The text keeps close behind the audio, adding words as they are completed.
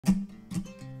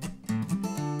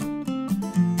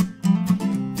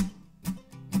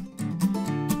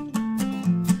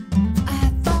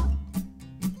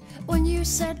you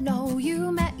said no,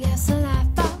 you meant yes, and I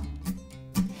thought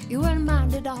you wouldn't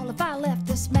mind at all if I left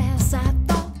this mess. I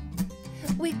thought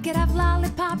we could have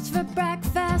lollipops for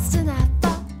breakfast, and I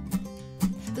thought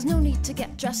there's no need to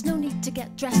get dressed, no need to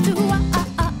get dressed. Ooh,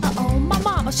 oh, my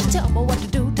mama, she tell me what to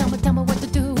do, tell me what to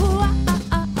do.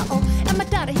 Oh, and my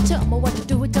daddy, he tell me what to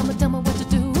do, tell me what to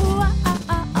do.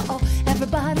 Oh,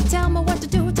 everybody tell me what to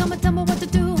do, tell me what to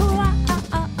do.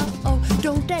 Oh,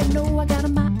 don't they know I got a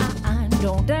mind?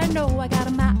 Don't they know I got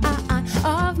a mind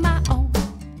of my own?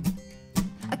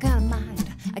 I got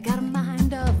a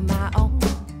mind of my own.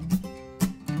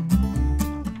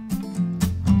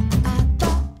 I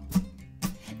thought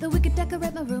that we could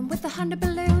decorate my room with 100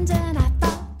 balloons, and I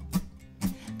thought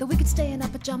that we could stay in our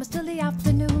pajamas till the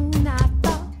afternoon. I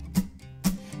thought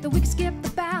that we could skip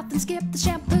the bath and skip the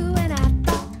shampoo, and I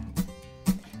thought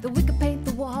that we could paint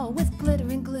the wall with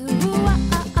glittering glue.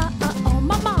 Oh,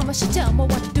 my mama, she tell me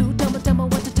what to do, tell me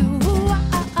what to do.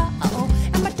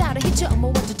 And my daddy, he tell me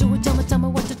what to do, tell me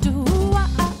what to do.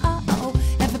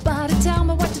 Everybody tell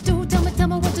me what to do, tell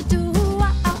me what to do.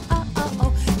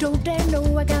 Don't they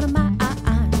know I got a mind?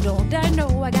 Don't they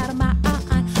know I got a mind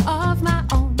of my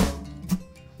own?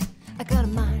 I got a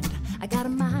mind